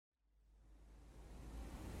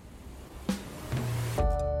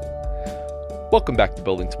Welcome back to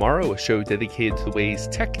Building Tomorrow, a show dedicated to the ways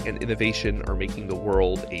tech and innovation are making the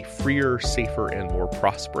world a freer, safer, and more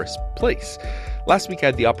prosperous place. Last week, I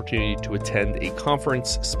had the opportunity to attend a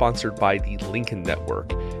conference sponsored by the Lincoln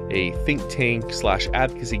Network, a think tank /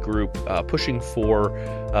 advocacy group pushing for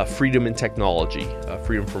freedom in technology,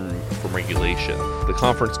 freedom from regulation. The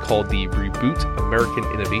conference called the Reboot American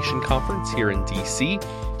Innovation Conference here in D.C.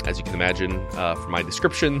 As you can imagine from my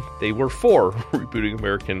description, they were for rebooting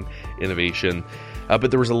American innovation. But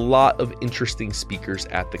there was a lot of interesting speakers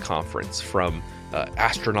at the conference, from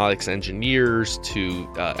astronautics engineers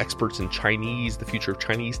to experts in Chinese, the future of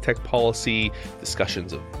Chinese tech policy,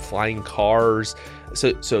 discussions of flying cars.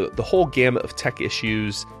 So the whole gamut of tech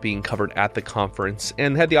issues being covered at the conference,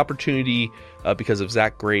 and had the opportunity, because of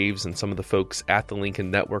Zach Graves and some of the folks at the Lincoln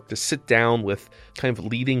Network, to sit down with kind of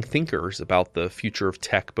leading thinkers about the future of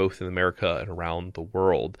tech, both in America and around the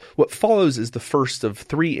world. What follows is the first of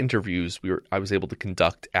 3 interviews I was able to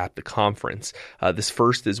conduct at the conference. This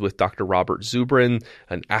first is with Dr. Robert Zubrin,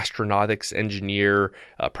 an astronautics engineer,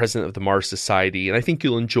 president of the Mars Society, and I think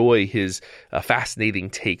you'll enjoy his fascinating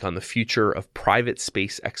take on the future of private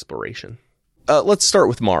space exploration. Let's start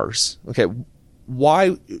with Mars. Okay,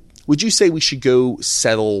 why would you say we should go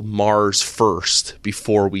settle Mars first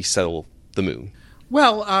before we settle the moon?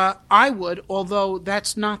 Well, I would, although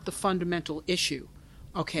that's not the fundamental issue.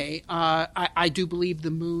 Okay, I do believe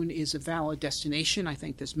the moon is a valid destination. I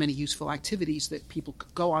think there's many useful activities that people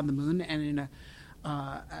could go on the moon, and in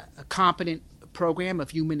a competent program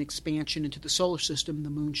of human expansion into the solar system, the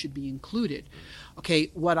moon should be included. Okay,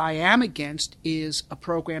 what I am against is a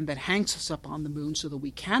program that hangs us up on the moon so that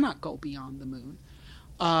we cannot go beyond the moon.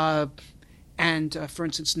 For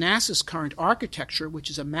instance, NASA's current architecture, which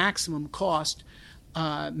is a maximum cost,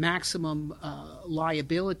 maximum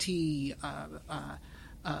liability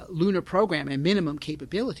lunar program and minimum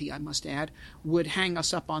capability, I must add, would hang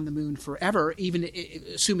us up on the moon forever, even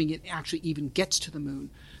assuming it actually even gets to the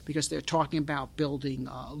moon, because they're talking about building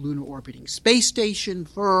a lunar orbiting space station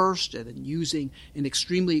first, and then using an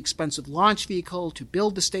extremely expensive launch vehicle to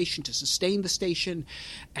build the station, to sustain the station,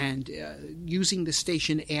 and using the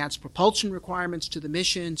station adds propulsion requirements to the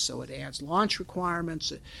mission, so it adds launch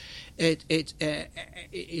requirements.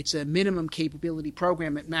 It's a minimum capability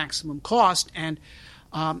program at maximum cost, and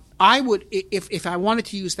I would, if I wanted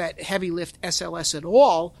to use that heavy lift SLS at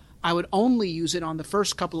all, I would only use it on the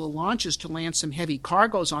first couple of launches to land some heavy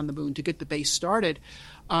cargoes on the moon to get the base started.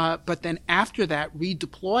 But then after that,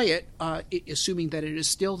 redeploy it, assuming that it is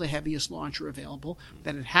still the heaviest launcher available,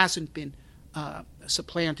 that it hasn't been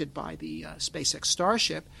supplanted by the SpaceX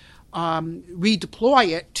Starship, redeploy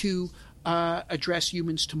it to address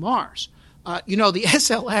humans to Mars. The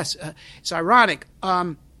SLS, it's ironic.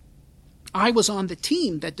 I was on the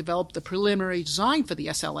team that developed the preliminary design for the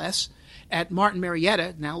SLS at Martin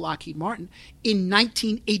Marietta, now Lockheed Martin, in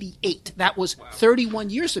 1988. That was 31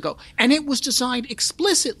 years ago. And it was designed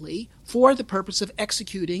explicitly for the purpose of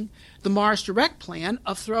executing the Mars Direct plan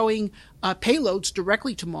of throwing payloads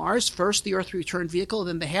directly to Mars, first the Earth return vehicle,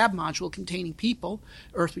 then the HAB module containing people,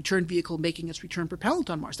 Earth return vehicle making its return propellant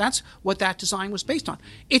on Mars. That's what that design was based on.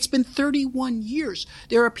 It's been 31 years.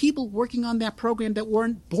 There are people working on that program that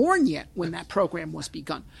weren't born yet when that program was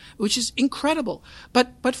begun, which is incredible.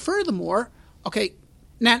 But furthermore, okay,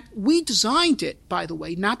 now, we designed it, by the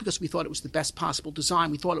way, not because we thought it was the best possible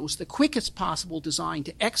design. We thought it was the quickest possible design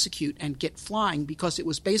to execute and get flying, because it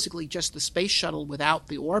was basically just the space shuttle without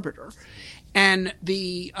the orbiter. And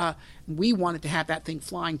we wanted to have that thing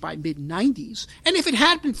flying by mid-90s. And if it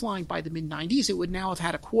had been flying by the mid-90s, it would now have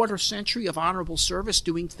had a quarter century of honorable service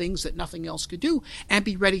doing things that nothing else could do, and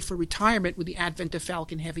be ready for retirement with the advent of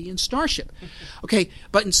Falcon Heavy and Starship. Okay,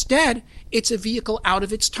 but instead, it's a vehicle out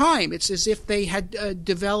of its time. It's as if they had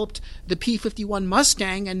developed the P-51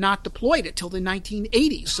 Mustang and not deployed it till the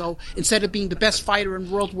 1980s. So instead of being the best fighter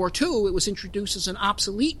in World War II, it was introduced as an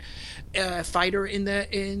obsolete fighter in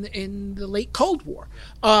the late Cold War.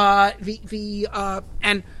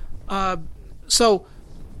 So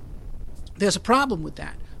there's a problem with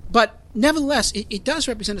that. But nevertheless, it does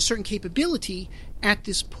represent a certain capability at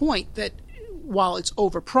this point that, while it's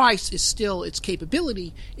overpriced, is still, its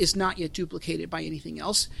capability is not yet duplicated by anything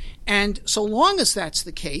else. And so long as that's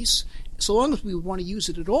the case, so long as we would want to use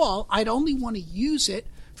it at all, I'd only want to use it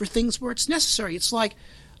for things where it's necessary. It's like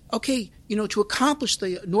okay, to accomplish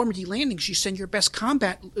the Normandy landings, you send your best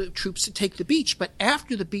combat troops to take the beach. But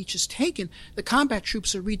after the beach is taken, the combat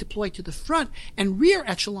troops are redeployed to the front, and rear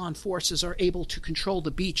echelon forces are able to control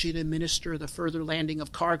the beach and administer the further landing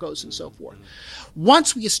of cargoes and so forth.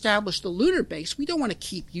 Once we establish the lunar base, we don't want to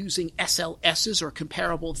keep using SLSs or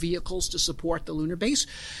comparable vehicles to support the lunar base.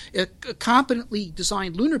 A competently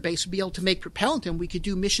designed lunar base would be able to make propellant, and we could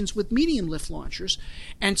do missions with medium lift launchers.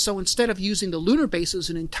 And so instead of using the lunar base as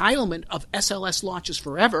an entitlement of SLS launches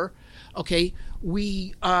forever, okay,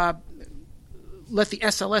 we let the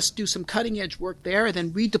SLS do some cutting edge work there and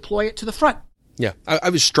then redeploy it to the front. Yeah,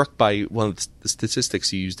 I was struck by one of the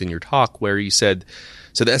statistics you used in your talk where you said,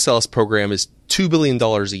 so the SLS program is $2 billion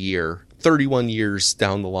a year, 31 years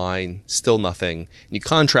down the line, still nothing. And you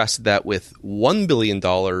contrasted that with $1 billion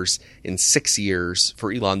in 6 years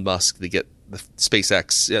for Elon Musk to get the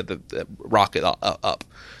SpaceX, the rocket up.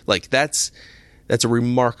 Like that's a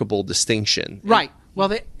remarkable distinction. Right. Well,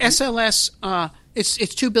 the SLS, it's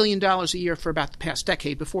 $2 billion a year for about the past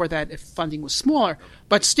decade. Before that, if funding was smaller.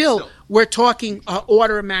 But still. We're talking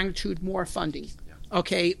order of magnitude more funding,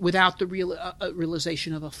 okay, without the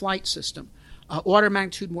realization of a flight system. Order of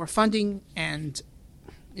magnitude more funding and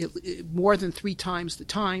more than 3 times the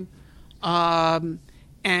time.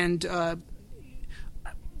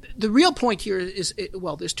 The real point here is,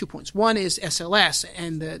 there's 2 points. One is SLS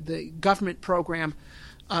and the government program,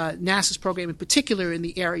 NASA's program in particular in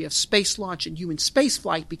the area of space launch and human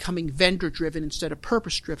spaceflight becoming vendor-driven instead of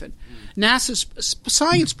purpose-driven. NASA's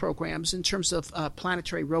science programs in terms of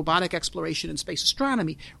planetary robotic exploration and space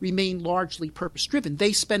astronomy remain largely purpose-driven.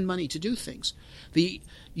 They spend money to do things. The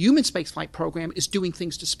human spaceflight program is doing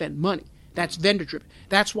things to spend money. That's vendor-driven.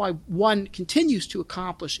 That's why one continues to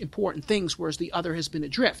accomplish important things, whereas the other has been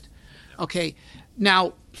adrift. Okay,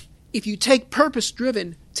 now, if you take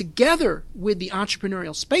purpose-driven together with the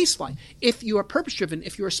entrepreneurial spaceflight, if you are purpose-driven,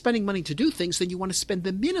 if you are spending money to do things, then you want to spend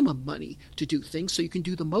the minimum money to do things so you can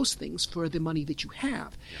do the most things for the money that you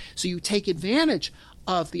have. So you take advantage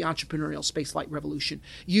of the entrepreneurial spaceflight revolution.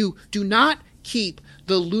 You do not keep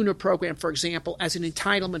the lunar program, for example, as an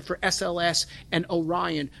entitlement for SLS and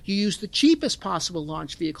Orion. You use the cheapest possible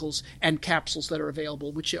launch vehicles and capsules that are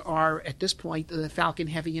available, which are, at this point, the Falcon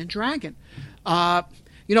Heavy and Dragon.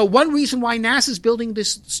 One reason why NASA's building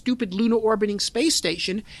this stupid lunar orbiting space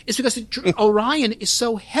station is because Orion is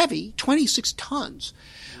so heavy, 26 tons,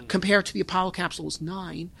 compared to the Apollo capsule is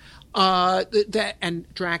 9,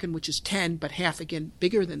 and Dragon, which is 10, but half, again,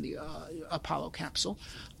 bigger than the Apollo capsule.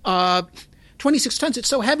 26 tons, it's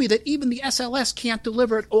so heavy that even the SLS can't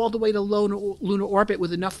deliver it all the way to low lunar orbit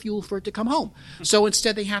with enough fuel for it to come home. So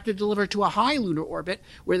instead they have to deliver it to a high lunar orbit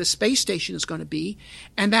where the space station is going to be,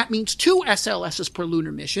 and that means 2 SLSs per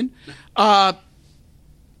lunar mission,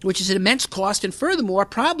 which is an immense cost, and furthermore,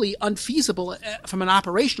 probably unfeasible from an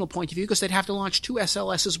operational point of view because they'd have to launch 2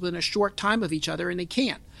 SLSs within a short time of each other, and they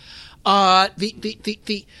can't.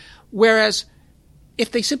 Whereas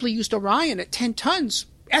if they simply used Orion at 10 tons,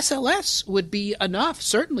 SLS would be enough,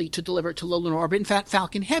 certainly, to deliver it to low lunar orbit. In fact,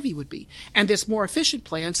 Falcon Heavy would be. And there's more efficient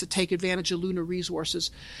plans to take advantage of lunar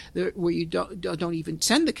resources where you don't even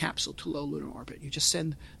send the capsule to low lunar orbit. You just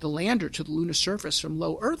send the lander to the lunar surface from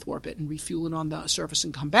low Earth orbit and refuel it on the surface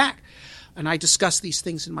and come back. And I discuss these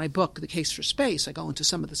things in my book, The Case for Space. I go into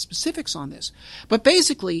some of the specifics on this. But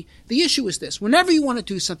basically, the issue is this. Whenever you want to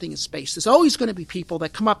do something in space, there's always going to be people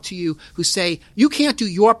that come up to you who say, you can't do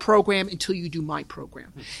your program until you do my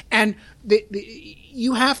program. And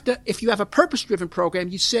you have to, if you have a purpose-driven program,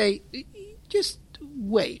 you say, just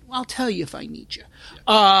wait, I'll tell you if I need you.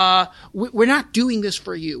 We're not doing this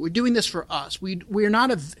for you. We're doing this for us. We're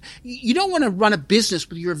not you don't want to run a business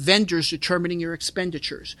with your vendors determining your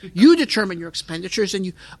expenditures. You determine your expenditures and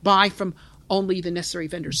you buy from only the necessary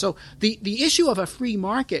vendors. So the issue of a free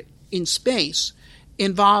market in space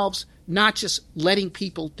involves not just letting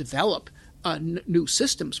people develop new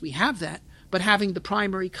systems. We have that, but having the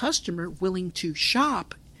primary customer willing to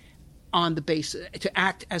shop on the basis to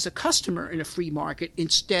act as a customer in a free market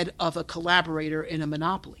instead of a collaborator in a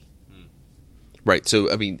monopoly. Right.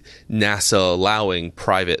 So, I mean, NASA allowing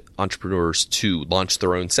private entrepreneurs to launch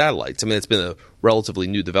their own satellites. I mean, it's been a relatively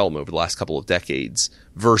new development over the last couple of decades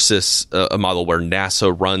versus a model where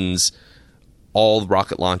NASA runs all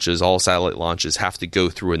rocket launches, all satellite launches have to go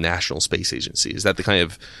through a national space agency. Is that the kind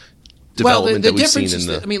of development that we've seen in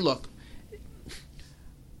the... I mean, look,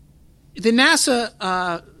 the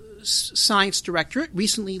NASA Science Directorate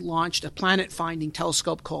recently launched a planet-finding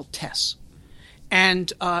telescope called TESS.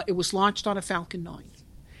 And it was launched on a Falcon 9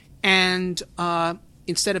 and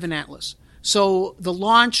instead of an Atlas. So the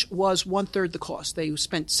launch was 1/3 the cost. They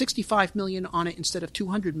spent $65 million on it instead of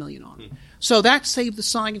 $200 million on it. So that saved the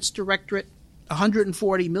Science Directorate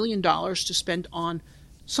 $140 million to spend on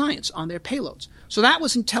science, on their payloads. So that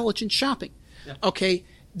was intelligent shopping. Yeah. Okay,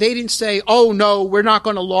 they didn't say, oh, no, we're not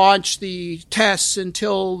going to launch the tests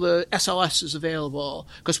until the SLS is available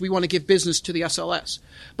because we want to give business to the SLS.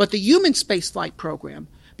 But the human spaceflight program,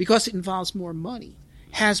 because it involves more money,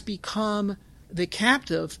 has become the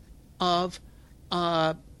captive of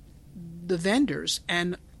the vendors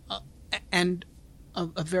and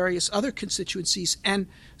of various other constituencies. And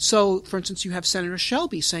so, for instance, you have Senator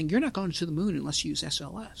Shelby saying, you're not going to the moon unless you use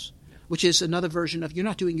SLS, which is another version of you're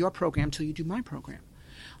not doing your program until you do my program.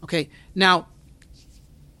 Okay, now,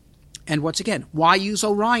 and once again, why use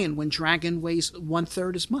Orion when Dragon weighs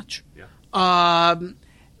 1/3 as much? Yeah.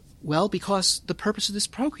 Well, because the purpose of this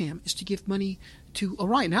program is to give money to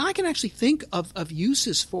Orion. Now, I can actually think of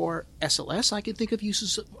uses for SLS. I can think of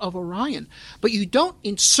uses of Orion. But you don't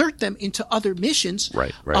insert them into other missions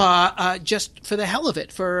right. Just for the hell of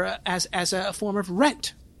it, as a form of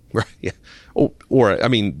rent. Right. Yeah. Or I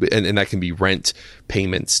mean, and that can be rent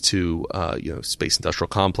payments to space industrial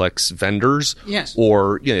complex vendors. Yes.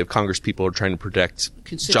 Or if Congress people are trying to protect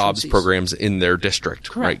jobs programs in their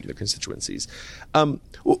district, correct, right? Their constituencies.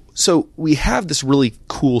 So we have this really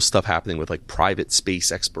cool stuff happening with like private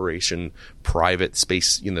space exploration, private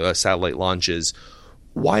space, satellite launches.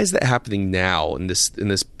 Why is that happening now in this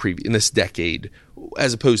decade,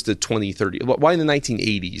 as opposed to 2030? Why in the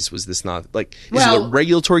 1980s was this not like? Is it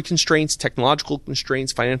regulatory constraints, technological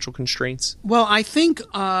constraints, financial constraints? Well, I think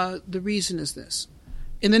the reason is this: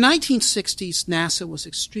 in the 1960s, NASA was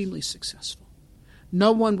extremely successful.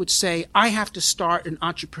 No one would say, I have to start an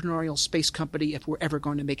entrepreneurial space company if we're ever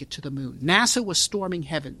going to make it to the moon. NASA was storming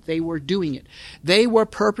heaven. They were doing it. They were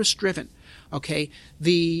purpose-driven. Okay,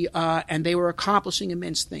 and they were accomplishing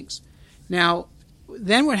immense things. Now,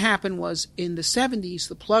 then what happened was in the 70s,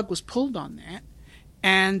 the plug was pulled on that,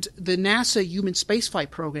 and the NASA Human Spaceflight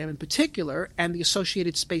Program in particular and the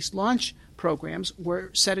associated space launch programs were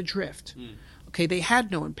set adrift. Okay, they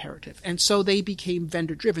had no imperative, and so they became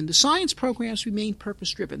vendor-driven. The science programs remained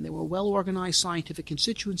purpose-driven. They were well-organized scientific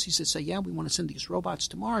constituencies that say, yeah, we want to send these robots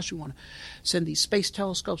to Mars, we want to send these space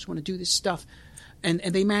telescopes, we want to do this stuff. And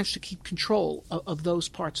they managed to keep control of those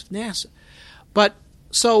parts of NASA. But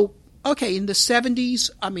so, okay, in the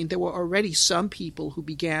 70s, I mean, there were already some people who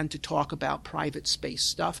began to talk about private space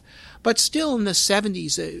stuff. But still in the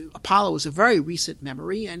 70s, Apollo was a very recent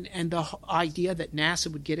memory. And the idea that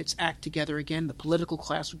NASA would get its act together again, the political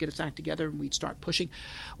class would get its act together and we'd start pushing,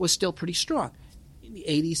 was still pretty strong. In the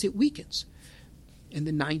 80s, it weakens. In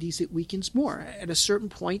the 90s, it weakens more. At a certain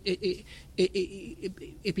point, it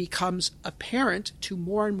becomes apparent to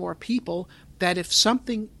more and more people that if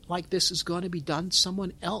something like this is going to be done,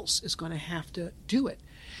 someone else is going to have to do it.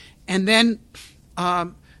 And then,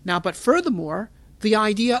 but furthermore, the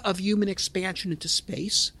idea of human expansion into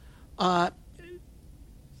space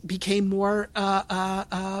became more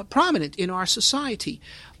prominent in our society.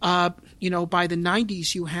 By the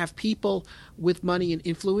 90s, you have people with money and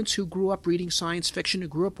influence who grew up reading science fiction, who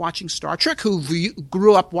grew up watching Star Trek, who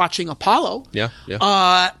grew up watching Apollo,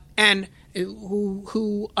 and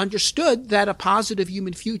who understood that a positive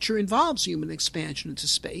human future involves human expansion into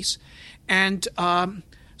space. And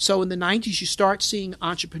so in the 90s, you start seeing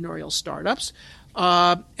entrepreneurial startups.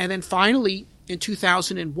 And then finally, in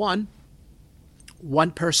 2001,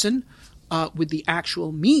 one person with the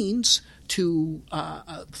actual means to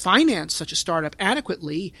finance such a startup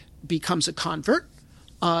adequately becomes a convert,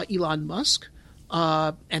 Elon Musk.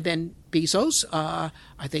 And then Bezos,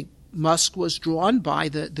 I think Musk was drawn by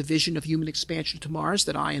the vision of human expansion to Mars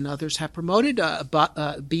that I and others have promoted, but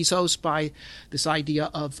Bezos by this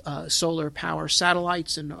idea of solar power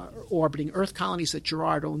satellites and orbiting Earth colonies that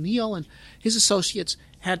Gerard O'Neill and his associates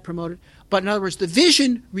had promoted. But in other words, the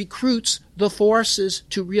vision recruits the forces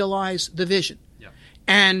to realize the vision. Yep.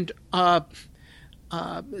 And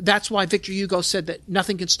that's why Victor Hugo said that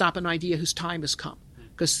nothing can stop an idea whose time has come,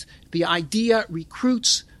 because the idea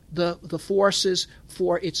recruits the forces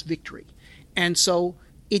for its victory. And so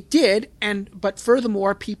it did, but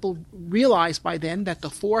furthermore, people realized by then that the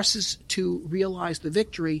forces to realize the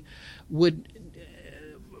victory would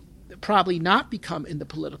probably not become in the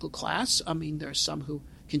political class. I mean, there are some who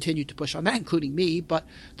continued to push on that, including me, but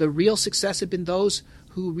the real success had been those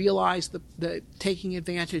who realized the taking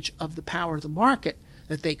advantage of the power of the market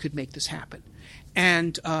that they could make this happen.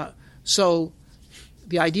 And so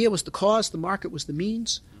the idea was the cause, the market was the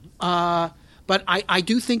means. But I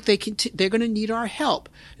do think they're going to need our help.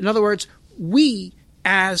 In other words, we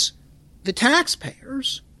as the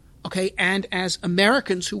taxpayers Okay, and as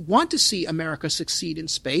Americans who want to see America succeed in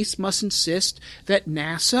space must insist that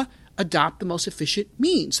NASA adopt the most efficient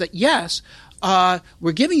means. That yes,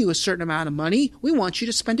 we're giving you a certain amount of money. We want you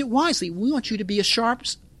to spend it wisely. We want you to be a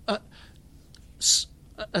smart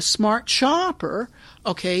shopper,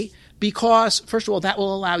 okay, because, first of all, that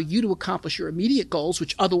will allow you to accomplish your immediate goals,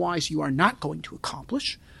 which otherwise you are not going to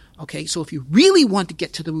accomplish. Okay, so if you really want to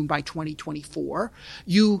get to the moon by 2024,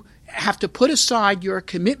 you have to put aside your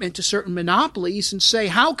commitment to certain monopolies and say,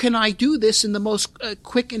 how can I do this in the most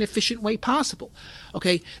quick and efficient way possible?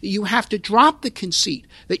 Okay, you have to drop the conceit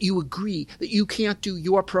that you agree that you can't do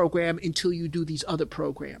your program until you do these other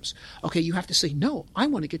programs. Okay, you have to say, no, I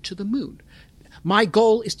want to get to the moon. My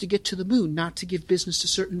goal is to get to the moon, not to give business to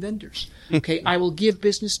certain vendors. Okay, I will give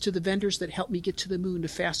business to the vendors that help me get to the moon the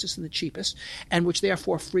fastest and the cheapest, and which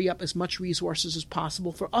therefore free up as much resources as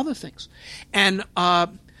possible for other things. And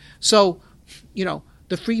so,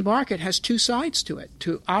 the free market has two sides to it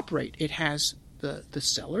to operate. It has the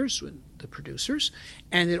sellers, the producers,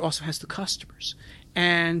 and it also has the customers.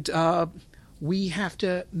 And we have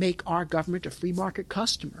to make our government a free market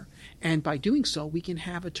customer. And by doing so, we can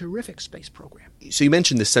have a terrific space program. So you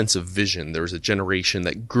mentioned the sense of vision. There was a generation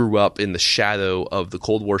that grew up in the shadow of the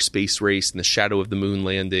Cold War space race, in the shadow of the moon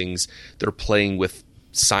landings. They're playing with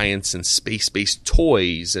science and space-based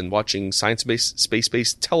toys and watching science-based,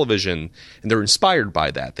 space-based television. And they're inspired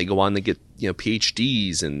by that. They go on to get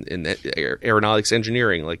PhDs in aeronautics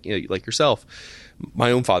engineering, like yourself.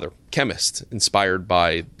 My own father, chemist, inspired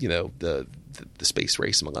by the space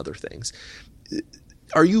race, among other things.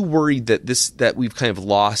 Are you worried that we've kind of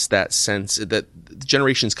lost that sense that the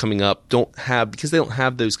generations coming up because they don't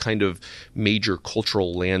have those kind of major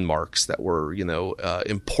cultural landmarks that were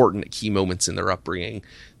important at key moments in their upbringing,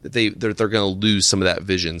 that they're going to lose some of that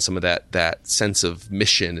vision, some of that sense of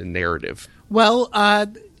mission and narrative? Well,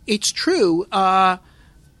 it's true.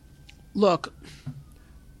 Look,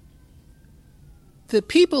 the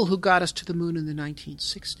people who got us to the moon in the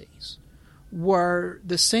 1960s were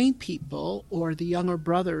the same people or the younger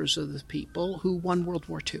brothers of the people who won World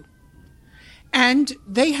War II. And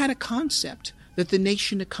they had a concept that the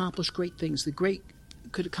nation accomplished great things. The great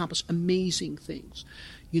could accomplish amazing things.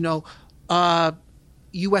 U.S.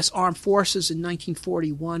 Armed Forces in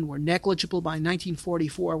 1941 were negligible. By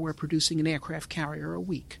 1944, we're producing an aircraft carrier a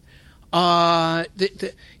week. That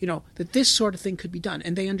this sort of thing could be done.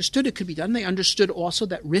 And they understood it could be done. They understood also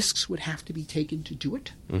that risks would have to be taken to do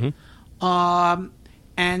it. Mm-hmm.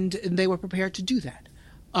 And they were prepared to do that.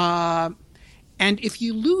 And if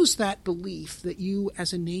you lose that belief that you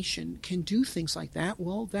as a nation can do things like that,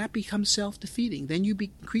 well, that becomes self-defeating. Then you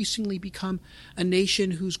increasingly become a nation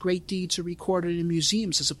whose great deeds are recorded in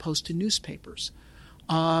museums as opposed to newspapers.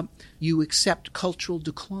 You accept cultural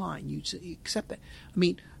decline. You accept that. I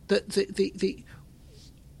mean, the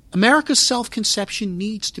America's self-conception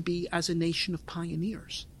needs to be as a nation of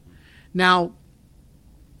pioneers. Now,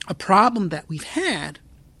 a problem that we've had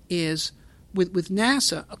is with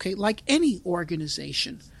NASA, okay, like any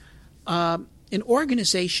organization, an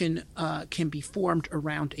organization can be formed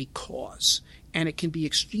around a cause, and it can be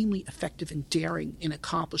extremely effective and daring in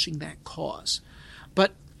accomplishing that cause.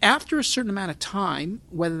 But after a certain amount of time,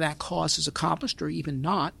 whether that cause is accomplished or even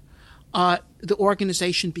not, the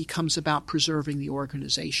organization becomes about preserving the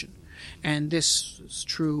organization. And this is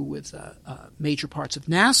true with major parts of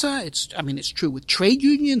NASA. It's true with trade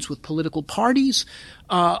unions, with political parties.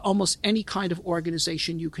 Almost any kind of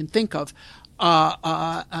organization you can think of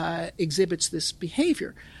exhibits this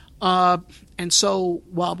behavior. And so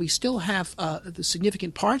while we still have the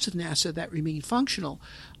significant parts of NASA that remain functional,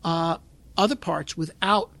 other parts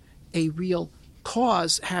without a real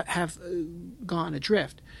cause have gone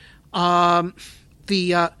adrift. Now,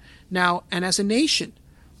 and as a nation,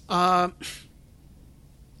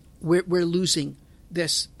 we're losing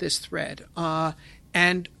this thread,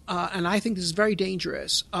 and I think this is very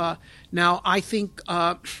dangerous. Now, I think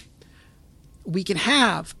we can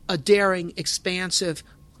have a daring, expansive,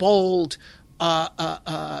 bold,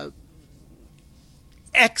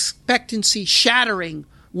 expectancy-shattering,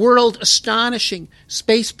 world-astonishing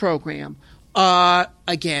space program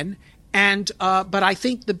again, but I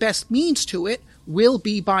think the best means to it will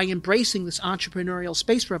be by embracing this entrepreneurial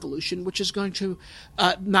space revolution, which is going to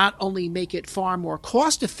not only make it far more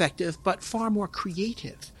cost-effective, but far more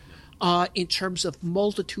creative. in terms of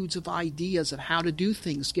multitudes of ideas of how to do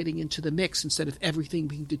things getting into the mix instead of everything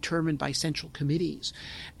being determined by central committees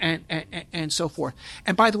and so forth.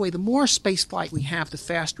 And by the way, the more spaceflight we have, the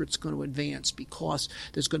faster it's going to advance because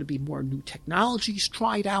there's going to be more new technologies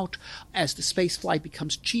tried out. As the spaceflight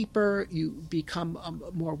becomes cheaper, you become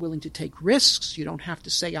more willing to take risks. You don't have to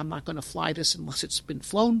say, I'm not going to fly this unless it's been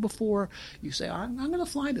flown before. You say, I'm going to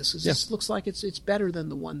fly this. This looks like it's better than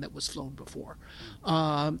the one that was flown before.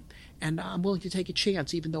 And I'm willing to take a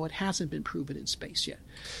chance, even though it hasn't been proven in space yet.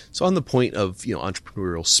 So on the point of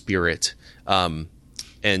entrepreneurial spirit, and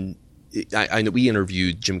I know we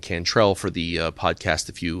interviewed Jim Cantrell for the podcast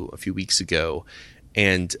a few weeks ago,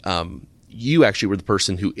 and you actually were the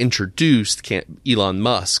person who introduced Elon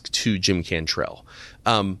Musk to Jim Cantrell.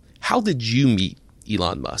 How did you meet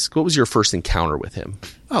Elon Musk? What was your first encounter with him?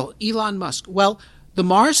 Oh, Elon Musk. Well, the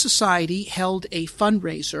Mars Society held a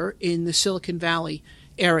fundraiser in the Silicon Valley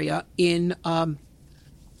area in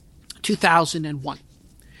 2001.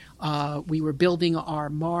 We were building our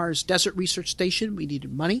Mars Desert Research Station. We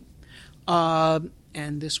needed money, and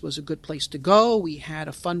this was a good place to go. We had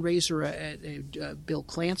a fundraiser at Bill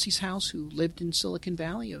Clancy's house, who lived in Silicon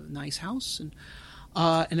Valley, a nice house,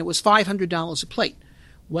 and it was $500 a plate.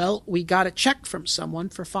 Well, we got a check from someone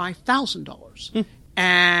for $5,000,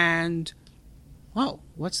 and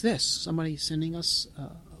what's this? Somebody sending us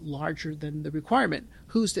larger than the requirement.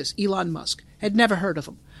 Who's this? Elon Musk. Had never heard of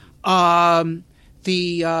him.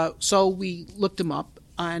 So we looked him up,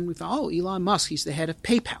 and we thought, Elon Musk, he's the head of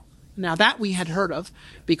PayPal. Now, that we had heard of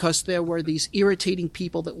because there were these irritating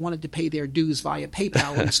people that wanted to pay their dues via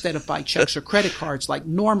PayPal instead of by checks or credit cards like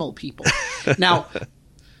normal people. Now,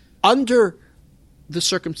 under the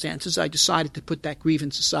circumstances, I decided to put that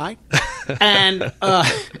grievance aside. And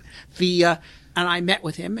and I met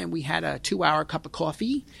with him, and we had a 2-hour cup of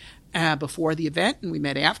coffee before the event, and we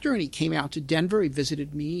met after, and he came out to Denver. He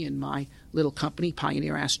visited me and my little company,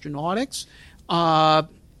 Pioneer Astronautics,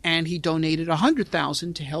 and he donated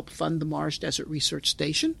 $100,000 to help fund the Mars Desert Research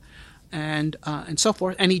Station and so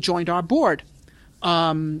forth, and he joined our board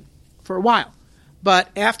for a while. But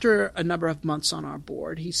after a number of months on our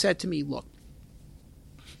board, he said to me, look,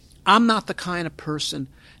 I'm not the kind of person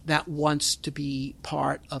that wants to be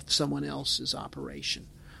part of someone else's operation.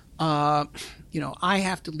 I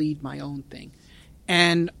have to lead my own thing.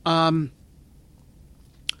 And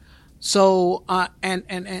so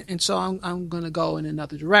I'm going to go in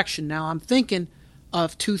another direction. Now I'm thinking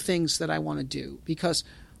of two things that I want to do because,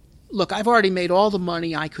 look, I've already made all the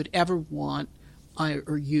money I could ever want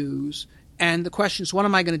or use. And the question is, what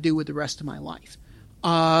am I going to do with the rest of my life?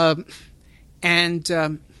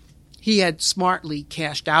 He had smartly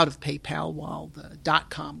cashed out of PayPal while the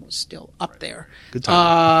 .com was still up there. Good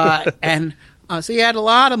time. So he had a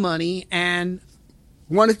lot of money and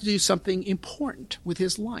wanted to do something important with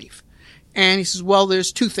his life. And he says, well,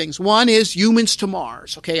 there's two things. One is humans to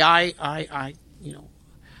Mars. Okay, I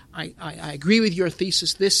agree with your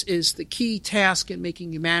thesis. This is the key task in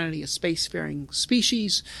making humanity a spacefaring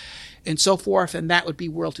species, and so forth, and that would be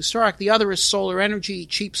world historic. The other is solar energy.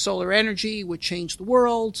 Cheap solar energy would change the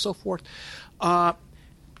world, so forth. Now,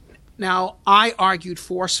 I argued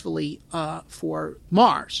forcefully for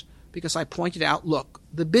Mars because I pointed out, look,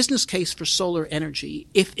 the business case for solar energy,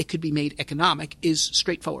 if it could be made economic, is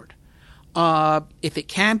straightforward. If it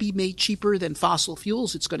can be made cheaper than fossil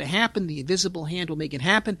fuels, it's going to happen. The invisible hand will make it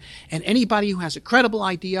happen. And anybody who has a credible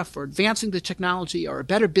idea for advancing the technology or a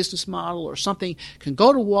better business model or something can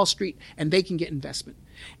go to Wall Street and they can get investment.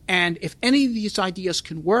 And if any of these ideas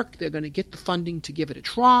can work, they're going to get the funding to give it a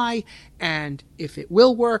try. And if it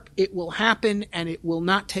will work, it will happen, and it will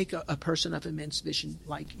not take a person of immense vision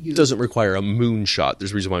like you. It doesn't require a moonshot.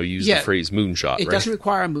 There's a reason why we use the phrase moonshot, It right? doesn't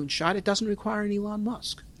require a moonshot. It doesn't require an Elon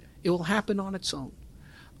Musk. It will happen on its own.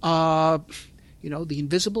 The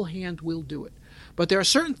invisible hand will do it. But there are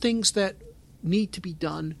certain things that need to be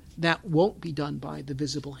done that won't be done by the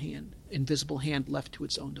invisible hand left to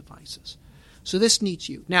its own devices. So this needs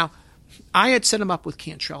you. Now, I had set him up with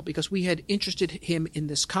Cantrell because we had interested him in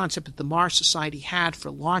this concept that the Mars Society had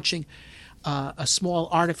for launching a small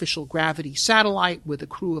artificial gravity satellite with a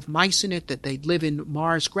crew of mice in it, that they'd live in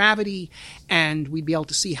Mars gravity, and we'd be able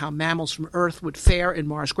to see how mammals from Earth would fare in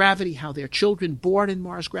Mars gravity, how their children born in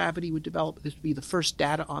Mars gravity would develop. This would be the first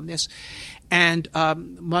data on this. And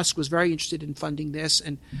Musk was very interested in funding this,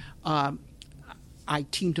 and I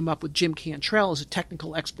teamed him up with Jim Cantrell as a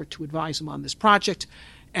technical expert to advise him on this project.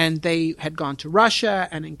 And they had gone to Russia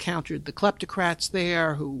and encountered the kleptocrats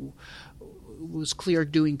there, who was clear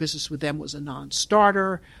doing business with them was a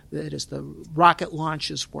non-starter. That is, the rocket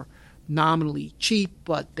launches were nominally cheap,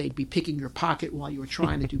 but they'd be picking your pocket while you were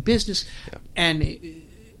trying to do business. And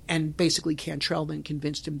basically Cantrell then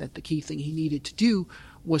convinced him that the key thing he needed to do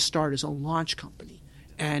was start his own launch company,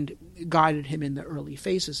 and guided him in the early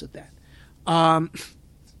phases of that.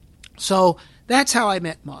 So that's how I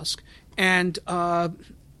met Musk. And now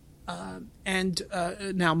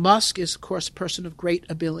Musk is, of course, a person of great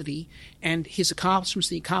ability, and his accomplishments,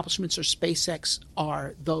 the accomplishments of SpaceX,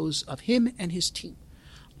 are those of him and his team.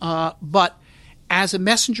 But as a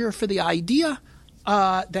messenger for the idea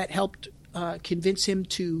that helped convince him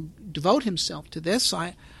to devote himself to this,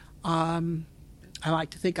 I like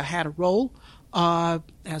to think I had a role,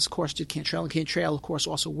 as, of course, did Cantrell. And Cantrell, of course,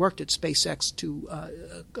 also worked at SpaceX to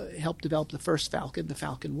help develop the first Falcon, the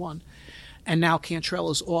Falcon 1. And now Cantrell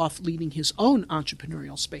is off leading his own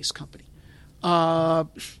entrepreneurial space company,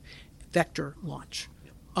 Vector Launch.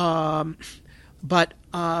 But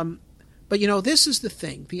you know, this is the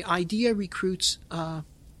thing. The idea recruits the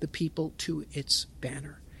people to its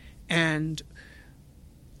banner. And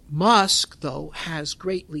Musk, though, has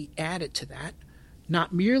greatly added to that,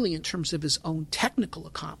 not merely in terms of his own technical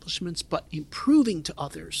accomplishments, but in proving to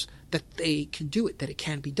others that they can do it, that it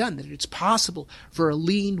can be done, that it's possible for a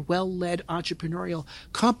lean, well-led entrepreneurial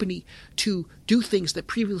company to do things that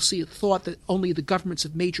previously thought that only the governments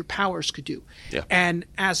of major powers could do. Yeah. And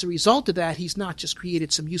as a result of that, he's not just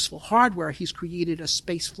created some useful hardware, he's created a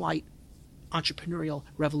spaceflight entrepreneurial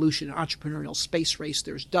revolution, an entrepreneurial space race.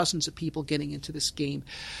 There's dozens of people getting into this game,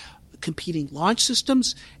 competing launch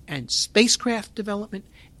systems and spacecraft development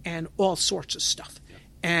and all sorts of stuff.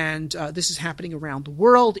 And this is happening around the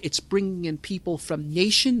world. It's bringing in people from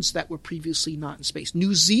nations that were previously not in space.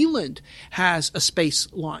 New Zealand has a space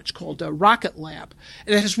launch called Rocket Lab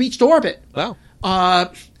that has reached orbit. Wow.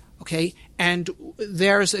 Okay, and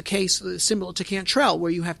there's a case similar to Cantrell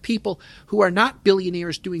where you have people who are not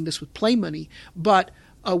billionaires doing this with play money, but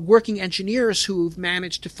working engineers who've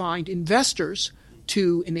managed to find investors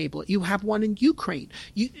to enable it. You have one in Ukraine.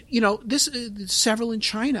 You know, this several in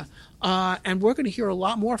China. And we're going to hear a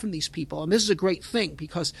lot more from these people. And this is a great thing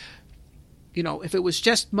because, you know, if it was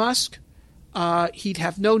just Musk, he'd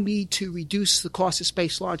have no need to reduce the cost of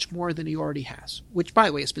space launch more than he already has, which, by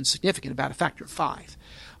the way, has been significant, about a factor of 5.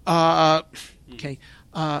 Okay.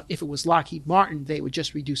 If it was Lockheed Martin, they would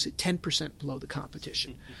just reduce it 10% below the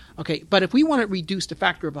competition. Okay. But if we want it reduced a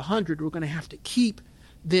factor of 100, we're going to have to keep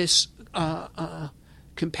this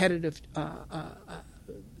competitive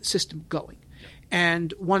system going.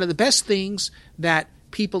 And one of the best things that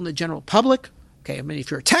people in the general public, okay, I mean,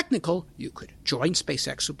 if you're technical, you could join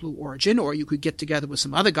SpaceX or Blue Origin, or you could get together with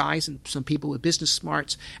some other guys and some people with business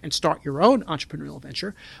smarts and start your own entrepreneurial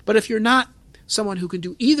venture. But if you're not someone who can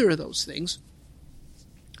do either of those things,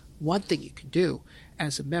 one thing you can do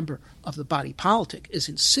as a member of the body politic is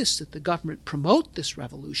insist that the government promote this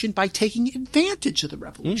revolution by taking advantage of the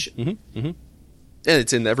revolution. Mm-hmm, mm-hmm. And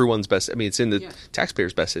it's in everyone's best. I mean, it's in the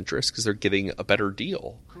taxpayers' best interest because they're getting a better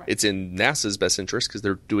deal. Correct. It's in NASA's best interest because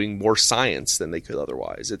they're doing more science than they could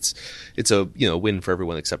otherwise. It's a win for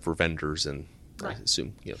everyone except for vendors and I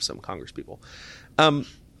assume some Congress people.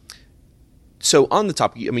 So on the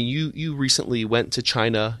topic, I mean, you recently went to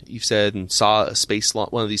China. You've said and saw a space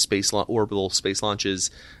one of these orbital space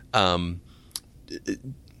launches. There's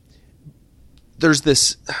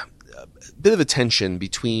this bit of a tension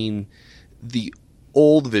between the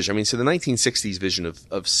old vision. I mean, so the 1960s vision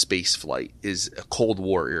of space flight is a Cold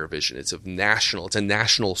War era vision. It's a national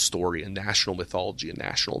story, a national mythology, a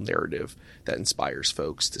national narrative that inspires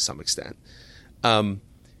folks to some extent.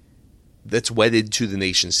 That's wedded to the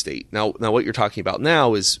nation state. Now what you're talking about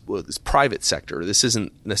now is this private sector. This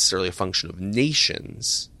isn't necessarily a function of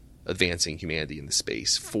nations advancing humanity into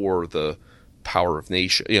space for the power of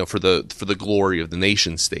nation, for the glory of the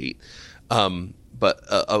nation state. But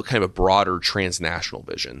a kind of a broader transnational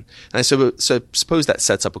vision. And I suppose that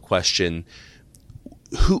sets up a question: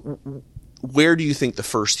 where do you think the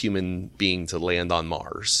first human being to land on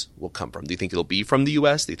Mars will come from? Do you think it'll be from the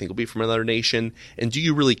U.S.? Do you think it'll be from another nation? And do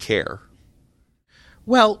you really care?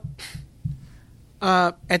 Well,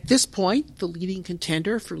 at this point, the leading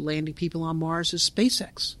contender for landing people on Mars is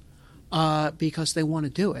SpaceX, because they want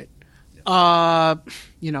to do it. A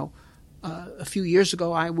few years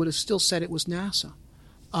ago, I would have still said it was NASA.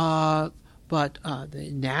 But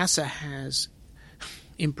the NASA has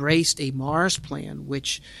embraced a Mars plan,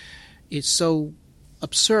 which is so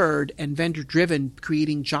absurd and vendor-driven,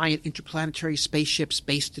 creating giant interplanetary spaceships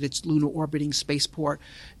based at its lunar orbiting spaceport,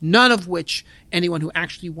 none of which anyone who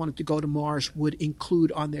actually wanted to go to Mars would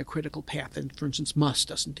include on their critical path. And, for instance, Musk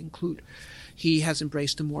doesn't include. He has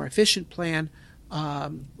embraced a more efficient plan,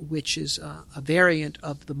 which is a variant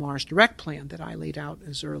of the Mars Direct plan that I laid out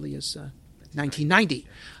as early as 1990.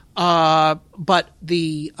 But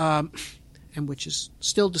and which is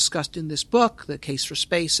still discussed in this book, The Case for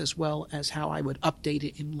Space, as well as how I would update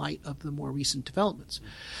it in light of the more recent developments.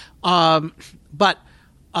 So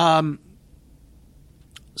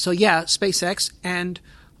yeah, SpaceX, and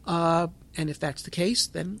if that's the case,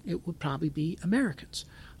 then it would probably be Americans.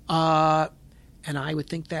 And I would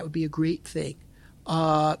think that would be a great thing.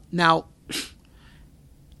 Now,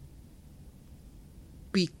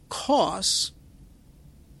 because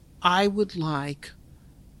I would like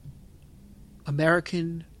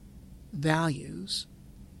American values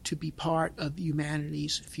to be part of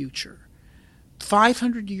humanity's future.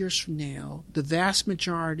 500 years from now, the vast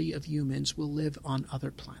majority of humans will live on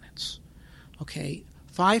other planets. Okay?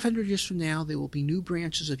 500 years from now, there will be new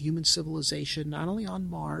branches of human civilization, not only on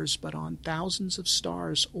Mars, but on thousands of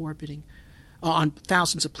stars orbiting, on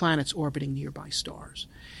thousands of planets orbiting nearby stars.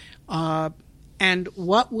 And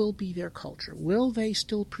what will be their culture? Will they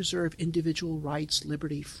still preserve individual rights,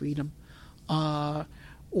 liberty, freedom? Or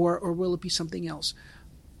will it be something else?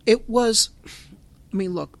 It was, I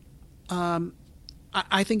mean, look,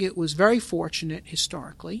 I think it was very fortunate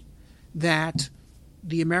historically that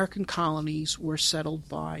the American colonies were settled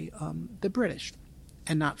by the British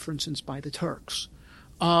and not, for instance, by the Turks.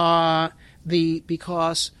 Because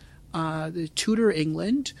the Tudor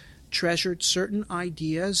England treasured certain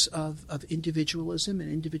ideas of individualism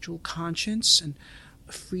and individual conscience and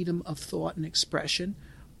freedom of thought and expression,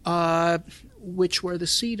 which were the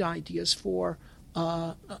seed ideas for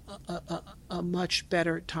a much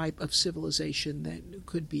better type of civilization that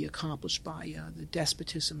could be accomplished by the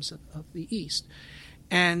despotisms of the East.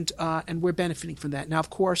 And we're benefiting from that. Now, of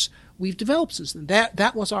course, we've developed since then.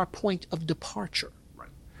 That was our point of departure. Right.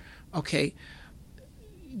 Okay.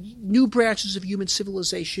 New branches of human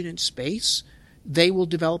civilization in space, they will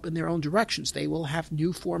develop in their own directions. They will have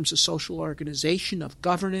new forms of social organization, of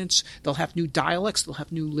governance. They'll have new dialects. They'll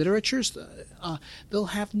have new literatures. They'll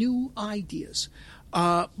have new ideas.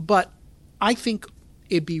 But I think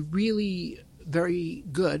it'd be really very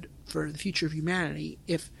good for the future of humanity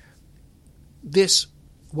if this,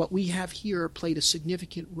 what we have here, played a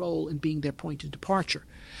significant role in being their point of departure.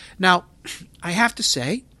 Now, I have to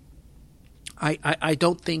say, I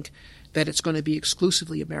don't think that it's going to be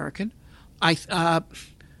exclusively American. I've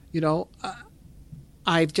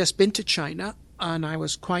just been to China, and I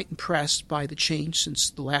was quite impressed by the change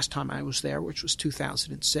since the last time I was there, which was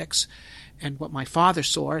 2006, and what my father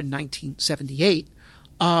saw in 1978.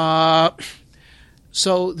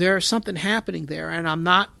 So there's something happening there, and I'm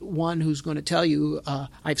not one who's going to tell you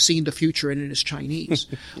I've seen the future and it is Chinese.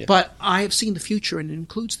 Yeah. But I have seen the future and it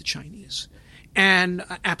includes the Chinese. And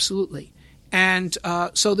absolutely. And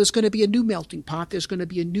so there's going to be a new melting pot. There's going to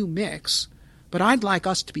be a new mix. But I'd like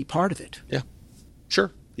us to be part of it. Yeah,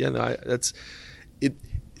 sure. Yeah, no, that's it.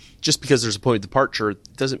 Just because there's a point of departure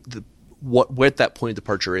doesn't what that point of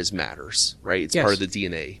departure is matters, right? It's part of the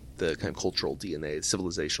DNA, the kind of cultural DNA, the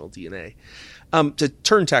civilizational DNA. To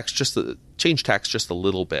change tax just a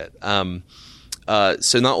little bit.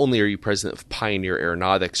 So not only are you president of Pioneer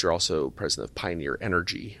Aeronautics, you're also president of Pioneer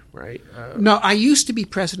Energy, right? No, I used to be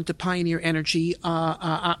president of Pioneer Energy.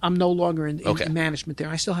 I'm no longer in management there.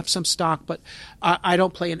 I still have some stock, but I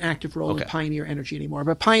don't play an active role in Pioneer Energy anymore.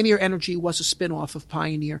 But Pioneer Energy was a spinoff of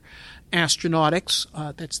Pioneer Astronautics.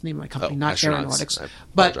 That's the name of my company, not Aeronautics.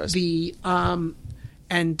 But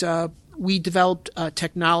we developed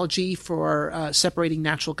technology for separating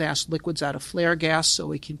natural gas liquids out of flare gas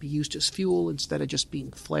so it can be used as fuel instead of just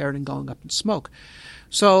being flared and going up in smoke.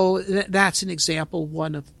 So that's an example,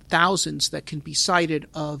 one of thousands that can be cited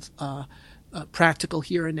of practical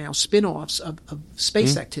here and now spin-offs of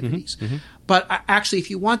space activities. Mm-hmm. But actually, if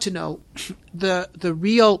you want to know, the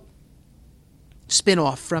real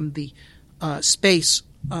spin-off from the space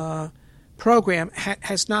program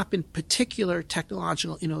has not been particular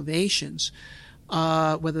technological innovations,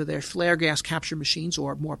 whether they're flare gas capture machines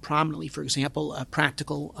or more prominently, for example,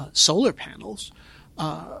 practical solar panels.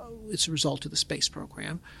 It's a result of the space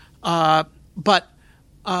program. But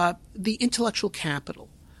the intellectual capital,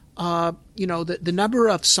 the number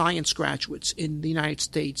of science graduates in the United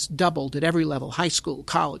States doubled at every level, high school,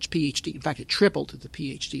 college, PhD. In fact, it tripled at the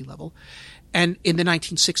PhD level. And in the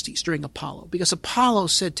 1960s during Apollo, because Apollo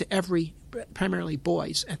said to primarily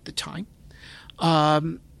boys at the time,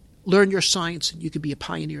 learn your science and you could be a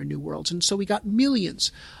pioneer in new worlds. And so we got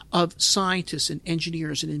millions of scientists and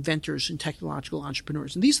engineers and inventors and technological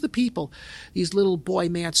entrepreneurs. And these are the people, these little boy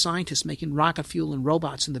mad scientists making rocket fuel and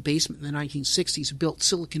robots in the basement in the 1960s who built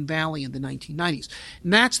Silicon Valley in the 1990s.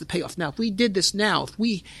 And that's the payoff. Now, if we did this now, if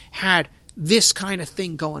we had this kind of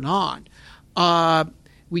thing going on,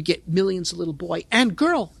 we'd get millions of little boy and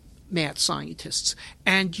girl mad scientists,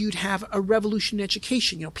 and you'd have a revolution in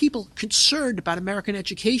education. People concerned about American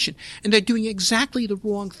education, and they're doing exactly the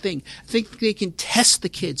wrong thing. Think they can test the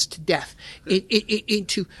kids to death,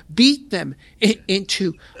 into beat them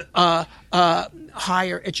into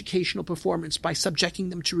higher educational performance by subjecting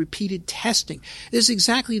them to repeated testing. This is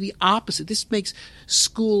exactly the opposite. This makes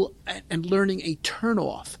school and learning a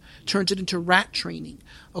turnoff, turns it into rat training.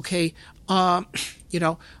 Okay,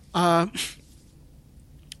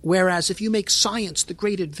 whereas if you make science the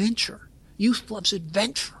great adventure, youth loves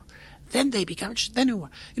adventure, then they become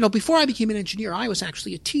before I became an engineer, I was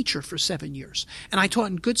actually a teacher for 7 years. And I taught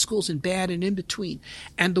in good schools and bad and in between.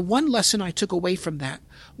 And the one lesson I took away from that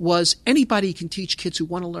was anybody can teach kids who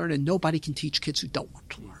want to learn and nobody can teach kids who don't want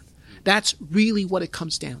to learn. That's really what it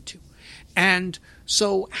comes down to. And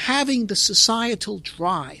so having the societal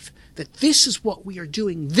drive that this is what we are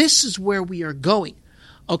doing, this is where we are going,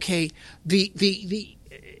 okay,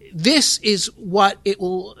 this is what it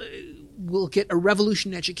will get a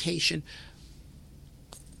revolution in education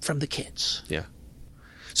from the kids. Yeah.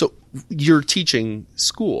 So you're teaching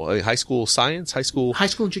school, high school science, high school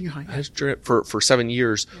and junior high, yeah. for 7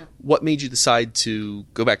 years. Yeah. What made you decide to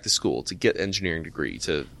go back to school to get an engineering degree?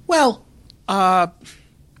 I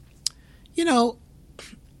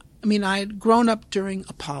had grown up during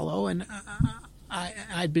Apollo, and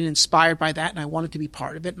I'd been inspired by that, and I wanted to be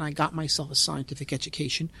part of it, and I got myself a scientific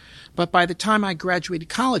education. But by the time I graduated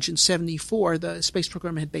college in 1974, the space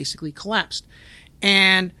program had basically collapsed.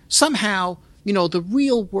 And somehow, the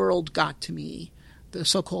real world got to me, the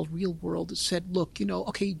so-called real world that said, look,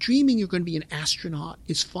 okay, dreaming you're going to be an astronaut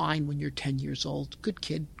is fine when you're 10 years old. Good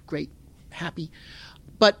kid, great, happy.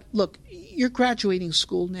 But look, you're graduating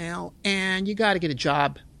school now, and you got to get a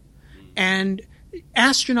job. And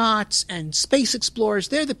astronauts and space explorers,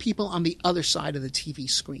 they're the people on the other side of the TV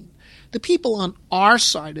screen. The people on our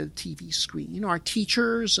side of the TV screen are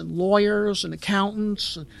teachers and lawyers and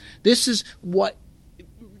accountants. This is what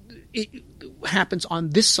happens on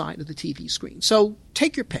this side of the TV screen. So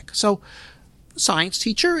take your pick. So science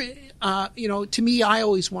teacher, to me, I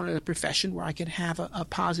always wanted a profession where I could have a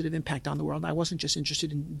positive impact on the world. I wasn't just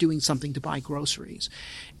interested in doing something to buy groceries.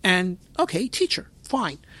 And, okay, teacher,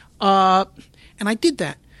 fine. And I did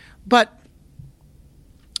that. But,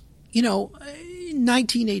 in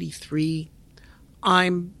 1983,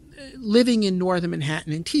 I'm living in northern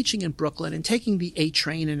Manhattan and teaching in Brooklyn and taking the A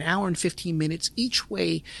train an hour and 15 minutes each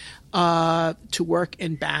way to work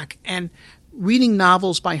and back, and reading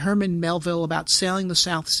novels by Herman Melville about sailing the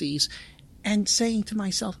South Seas and saying to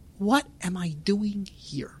myself, what am I doing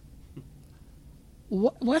here?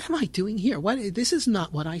 What am I doing here? This is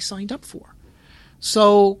not what I signed up for.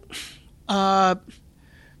 So I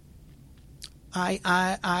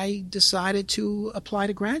decided to apply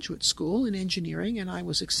to graduate school in engineering, and I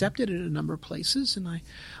was accepted at a number of places. And I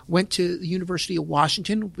went to the University of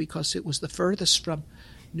Washington because it was the furthest from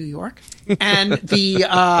New York, and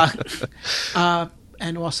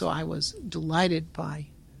and also I was delighted by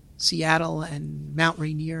Seattle and Mount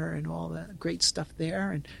Rainier and all the great stuff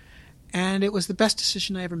there, and it was the best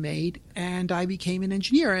decision I ever made. And I became an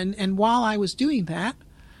engineer, and while I was doing that,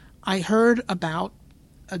 I heard about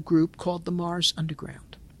a group called the Mars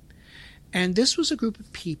Underground. And this was a group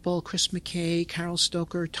of people, Chris McKay, Carol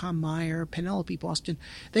Stoker, Tom Meyer, Penelope Boston.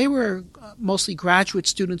 They were mostly graduate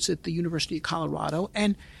students at the University of Colorado,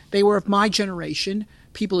 and they were of my generation,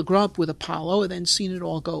 people who grew up with Apollo and then seen it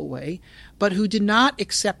all go away, but who did not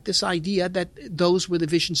accept this idea that those were the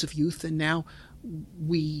visions of youth, and now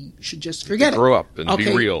we should just forget it. Grow up and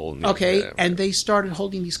be real. And they started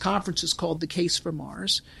holding these conferences called The Case for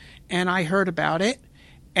Mars, and I heard about it.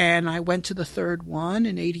 And I went to the third one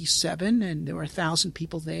in 1987, and there were 1,000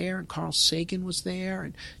 people there, and Carl Sagan was there,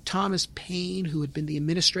 and Thomas Paine, who had been the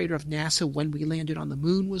administrator of NASA when we landed on the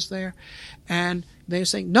moon, was there. And they were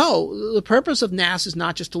saying, no, the purpose of NASA is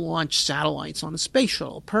not just to launch satellites on a space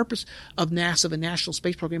shuttle. The purpose of NASA, the National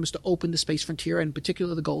Space Program, is to open the space frontier, and in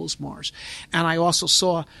particular the goal is Mars. And I also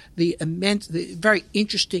saw the very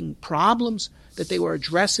interesting problems that they were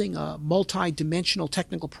addressing, a multi-dimensional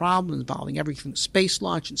technical problem involving everything from space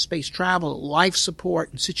launch and space travel, life support,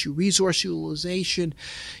 in situ resource utilization,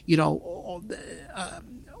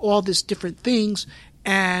 all these different things.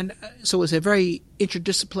 And so it was a very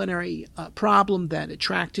interdisciplinary problem that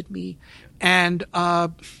attracted me. And I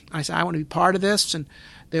said, I want to be part of this. And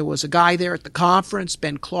there was a guy there at the conference,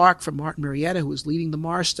 Ben Clark from Martin Marietta, who was leading the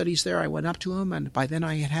Mars studies there. I went up to him, and by then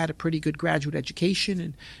I had had a pretty good graduate education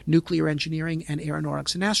in nuclear engineering and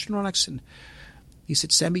aeronautics and astronautics. And he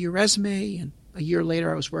said, send me your resume. And a year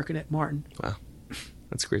later, I was working at Martin. Wow.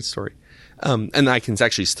 That's a great story. And I can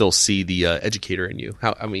actually still see the educator in you.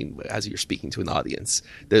 As you're speaking to an audience,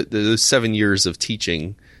 those 7 years of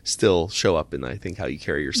teaching still show up in, I think, how you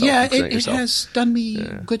carry yourself. Yeah, it has done me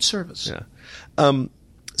good service. Yeah.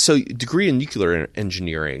 So degree in nuclear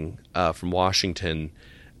engineering from Washington,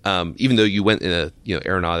 even though you went in a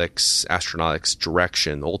aeronautics, astronautics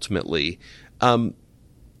direction, ultimately,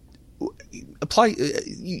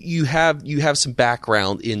 you have some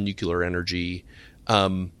background in nuclear energy.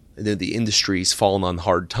 The industry's fallen on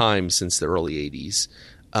hard times since the early 80s.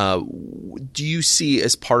 Do you see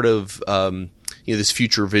as part of this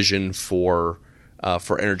future vision for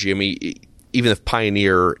energy? I mean, even if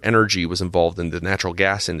Pioneer Energy was involved in the natural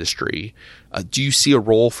gas industry, do you see a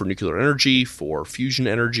role for nuclear energy, for fusion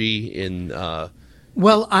energy in?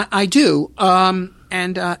 Well, I do.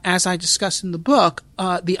 And as I discuss in the book,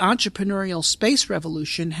 the entrepreneurial space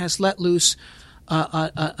revolution has let loose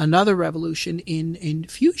another revolution in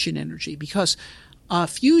fusion energy, because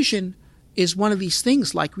fusion is one of these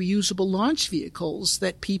things like reusable launch vehicles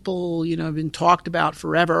that people, have been talked about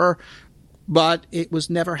forever, but it was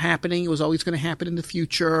never happening. It was always going to happen in the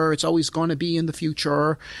future. It's always going to be in the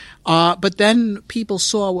future. But then people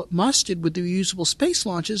saw what Musk did with the reusable space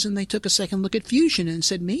launches, and they took a second look at fusion and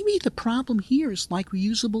said, maybe the problem here is like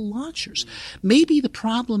reusable launchers. Maybe the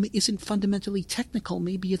problem isn't fundamentally technical.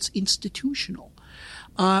 Maybe it's institutional.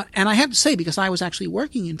 And I have to say, because I was actually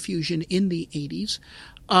working in fusion in the 80s,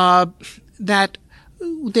 that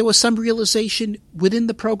there was some realization within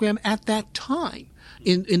the program at that time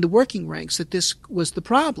in the working ranks that this was the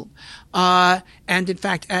problem. And in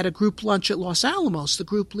fact, at a group lunch at Los Alamos, the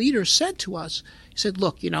group leader said to us, he said,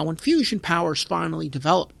 look, when fusion power is finally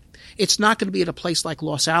developed, it's not going to be at a place like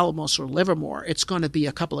Los Alamos or Livermore. It's going to be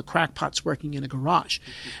a couple of crackpots working in a garage.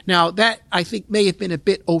 Now, that I think may have been a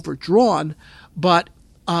bit overdrawn, but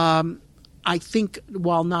I think,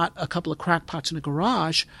 while not a couple of crackpots in a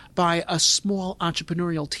garage, by a small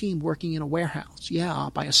entrepreneurial team working in a warehouse. Yeah,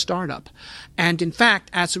 by a startup. And in fact,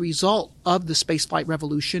 as a result of the spaceflight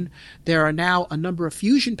revolution, there are now a number of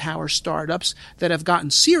fusion power startups that have gotten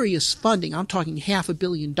serious funding. I'm talking $500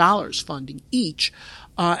 million funding each.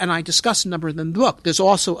 And I discuss a number of them in the book. There's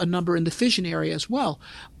also a number in the fission area as well.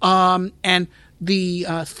 And the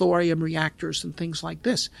thorium reactors and things like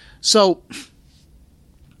this. So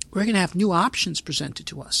we're going to have new options presented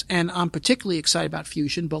to us. And I'm particularly excited about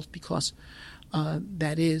fusion, both because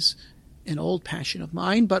that is an old passion of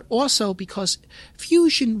mine, but also because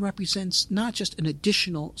fusion represents not just an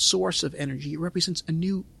additional source of energy, it represents a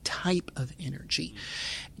new type of energy.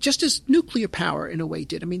 Just as nuclear power, in a way,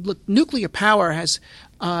 did. I mean, look, nuclear power has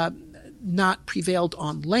not prevailed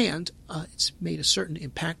on land. It's made a certain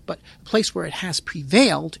impact, but the place where it has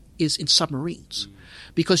prevailed is in submarines.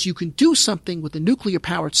 Because you can do something with a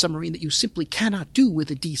nuclear-powered submarine that you simply cannot do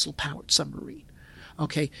with a diesel-powered submarine.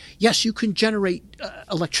 Okay? Yes, you can generate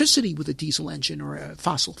electricity with a diesel engine or a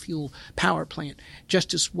fossil fuel power plant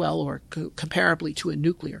just as well, or comparably to a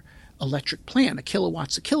nuclear electric plant. A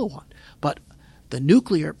kilowatt's a kilowatt. But the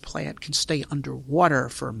nuclear plant can stay underwater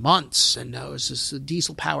for months, and this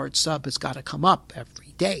diesel-powered sub has got to come up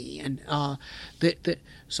every day, and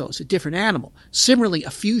so it's a different animal. Similarly,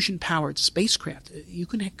 a fusion-powered spacecraft,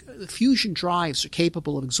 fusion drives are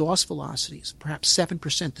capable of exhaust velocities, perhaps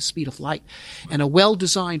 7% the speed of light, and a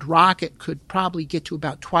well-designed rocket could probably get to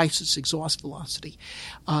about twice its exhaust velocity.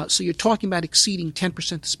 So you're talking about exceeding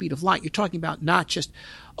 10% the speed of light. You're talking about not just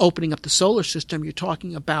opening up the solar system, you're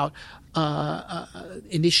talking about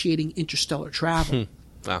initiating interstellar travel.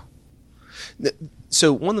 Wow.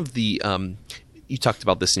 So one of the you talked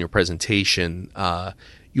about this in your presentation.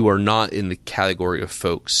 You are not in the category of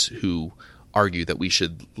folks who argue that we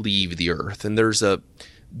should leave the Earth, and there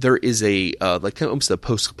is a like almost a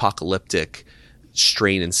post-apocalyptic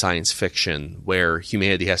strain in science fiction where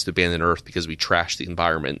humanity has to abandon Earth because we trashed the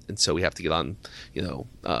environment, and so we have to get on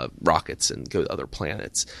rockets and go to other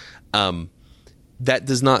planets. That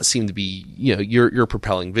does not seem to be your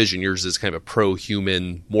propelling vision. Yours is kind of a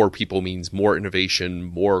pro-human. More people means more innovation,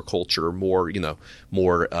 more culture, more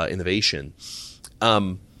innovation.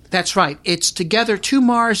 That's right. It's together to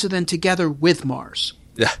Mars and then together with Mars.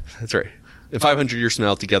 Yeah, that's right. And 500 years from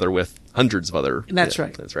now, together with hundreds of other. That's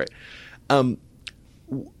right. That's right.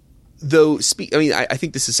 Though, I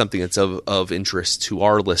think this is something that's of interest to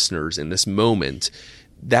our listeners in this moment.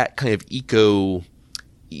 That kind of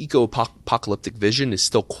eco-apocalyptic vision is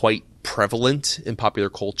still quite prevalent in popular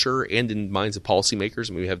culture and in minds of policymakers.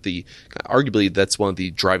 I mean, we have arguably that's one of the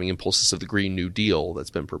driving impulses of the Green New Deal that's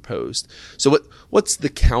been proposed. So what's the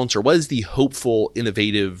counter? What is the hopeful,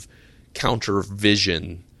 innovative counter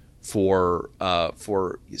vision for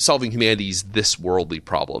solving humanity's this worldly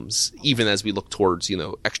problems, even as we look towards,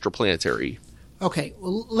 extraplanetary? Okay,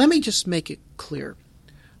 well, let me just make it clear.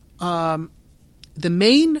 The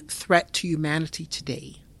main threat to humanity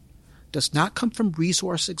today does not come from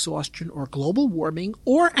resource exhaustion or global warming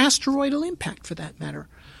or asteroidal impact, for that matter.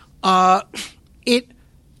 It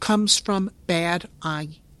comes from bad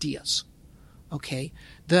ideas. Okay?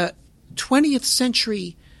 The 20th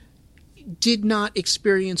century did not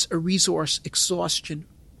experience a resource exhaustion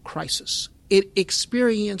crisis. It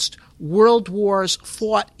experienced world wars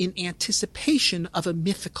fought in anticipation of a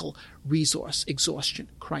mythical resource exhaustion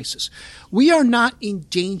crisis. We are not in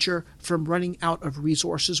danger from running out of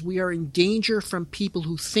resources. We are in danger from people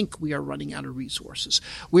who think we are running out of resources.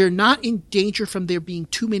 We are not in danger from there being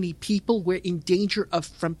too many people. We're in danger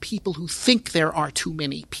from people who think there are too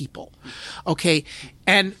many people. Okay,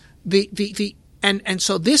 and And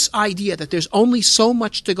so this idea that there's only so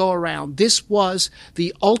much to go around, this was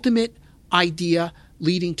the ultimate idea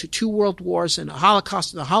leading to 2 world wars and a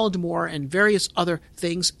Holocaust and the Holodomor and various other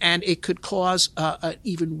things, and it could cause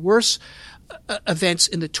even worse events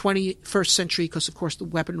in the 21st century because, of course, the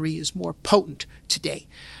weaponry is more potent today.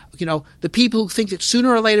 The people who think that sooner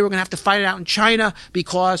or later we're going to have to fight it out in China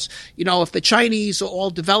because, if the Chinese are all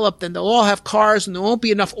developed, then they'll all have cars and there won't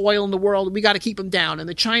be enough oil in the world and we got to keep them down. And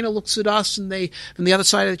the China looks at us and they, from the other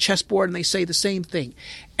side of the chessboard, and they say the same thing.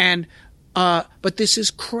 And, but this is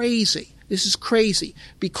crazy. This is crazy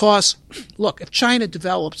because, look, if China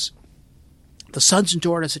develops, the sons and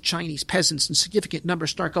daughters of Chinese peasants in significant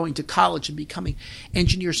numbers start going to college and becoming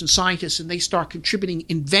engineers and scientists, and they start contributing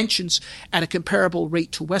inventions at a comparable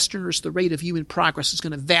rate to Westerners, the rate of human progress is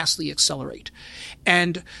going to vastly accelerate.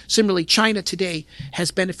 And similarly, China today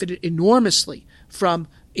has benefited enormously from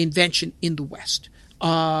invention in the West.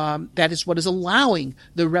 That is what is allowing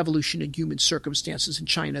the revolution in human circumstances in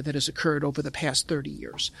China that has occurred over the past 30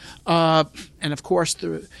 years. And of course,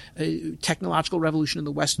 the technological revolution in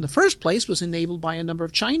the West in the first place was enabled by a number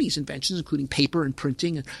of Chinese inventions, including paper and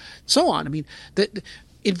printing and so on. I mean, the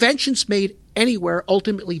inventions made anywhere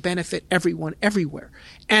ultimately benefit everyone everywhere.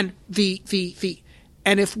 And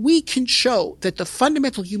and if we can show that the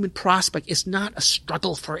fundamental human prospect is not a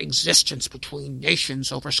struggle for existence between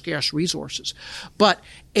nations over scarce resources, but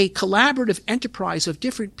a collaborative enterprise of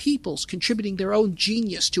different peoples contributing their own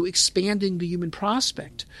genius to expanding the human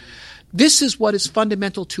prospect, this is what is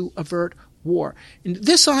fundamental to avert war. And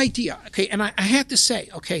this idea, okay, and I have to say,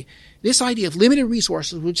 okay, this idea of limited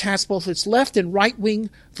resources, which has both its left and right-wing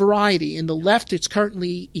variety. In the left, it's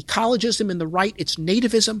currently ecologism. In the right, it's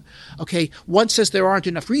nativism. Okay, one says there aren't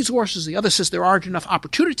enough resources. The other says there aren't enough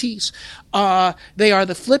opportunities. They are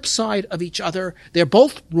the flip side of each other. They're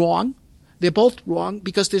both wrong. They're both wrong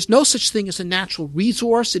because there's no such thing as a natural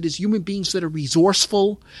resource. It is human beings that are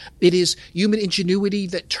resourceful. It is human ingenuity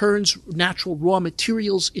that turns natural raw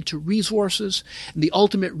materials into resources. And the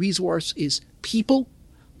ultimate resource is people.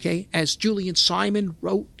 Okay, as Julian Simon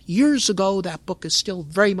wrote years ago, that book is still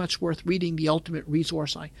very much worth reading, The Ultimate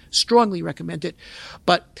Resource. I strongly recommend it.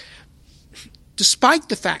 But despite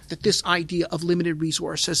the fact that this idea of limited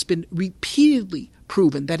resource has been repeatedly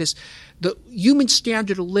proven, that is, the human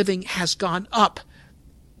standard of living has gone up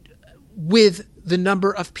with the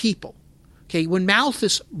number of people. Okay, when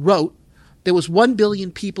Malthus wrote, there was 1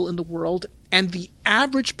 billion people in the world, and the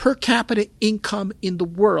average per capita income in the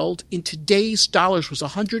world in today's dollars was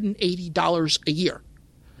 $180 a year.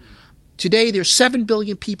 Today, there's 7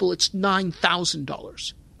 billion people. It's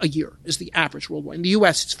 $9,000 a year is the average worldwide. In the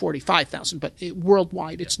U.S., it's 45,000, but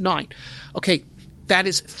worldwide, it's 9. Okay, that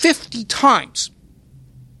is 50 times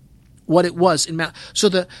what it was in So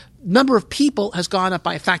the number of people has gone up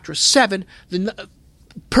by a factor of 7. The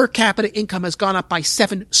per capita income has gone up by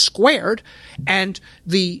 7 squared, and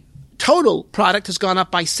the total product has gone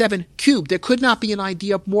up by 7 cubed. There could not be an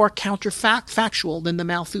idea more counterfactual than the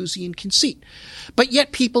Malthusian conceit. But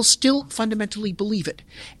yet people still fundamentally believe it.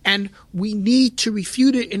 And we need to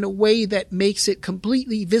refute it in a way that makes it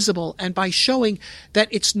completely visible, and by showing that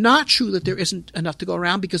it's not true that there isn't enough to go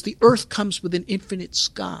around because the earth comes with an infinite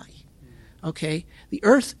sky. Okay? The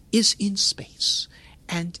earth is in space,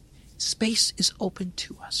 and space is open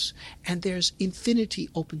to us, and there's infinity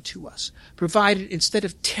open to us, provided instead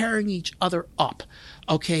of tearing each other up,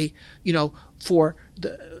 okay, for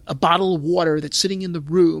a bottle of water that's sitting in the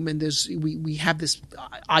room, and we have this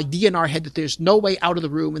idea in our head that there's no way out of the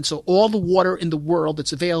room, and so all the water in the world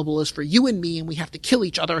that's available is for you and me, and we have to kill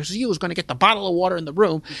each other, so you is going to get the bottle of water in the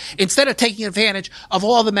room, instead of taking advantage of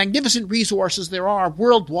all the magnificent resources there are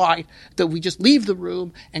worldwide that we just leave the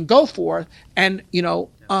room and go forth, and and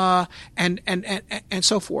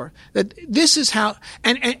so forth. That this is how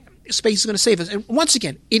and space is going to save us. And once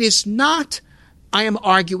again, it is not. I am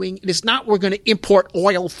arguing it is not we're going to import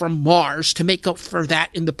oil from Mars to make up for that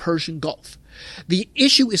in the Persian Gulf. The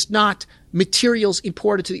issue is not materials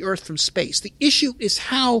imported to the Earth from space. The issue is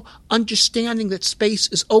how understanding that space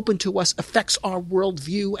is open to us affects our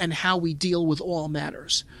worldview and how we deal with all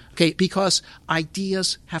matters. Okay, because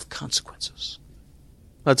ideas have consequences.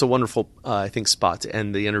 That's a wonderful, I think, spot to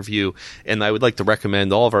end the interview. And I would like to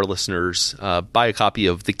recommend all of our listeners buy a copy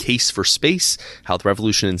of The Case for Space, How the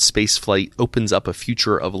Revolution in Spaceflight Opens Up a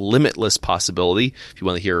Future of Limitless Possibility. If you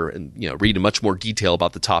want to hear and read in much more detail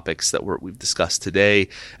about the topics that we've discussed today.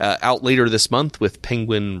 Out later this month with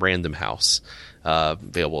Penguin Random House.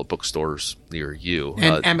 Available at bookstores near you.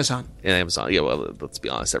 And Amazon. And Amazon. Yeah, well, let's be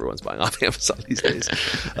honest. Everyone's buying off Amazon these days.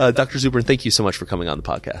 Dr. Zubrin, thank you so much for coming on the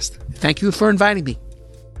podcast. Thank you for inviting me.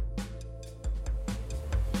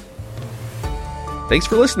 Thanks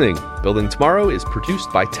for listening. Building Tomorrow is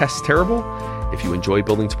produced by Tess Terrible. If you enjoy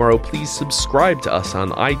Building Tomorrow, please subscribe to us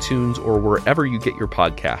on iTunes or wherever you get your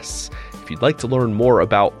podcasts. If you'd like to learn more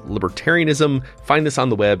about libertarianism, find us on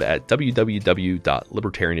the web at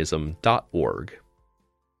www.libertarianism.org.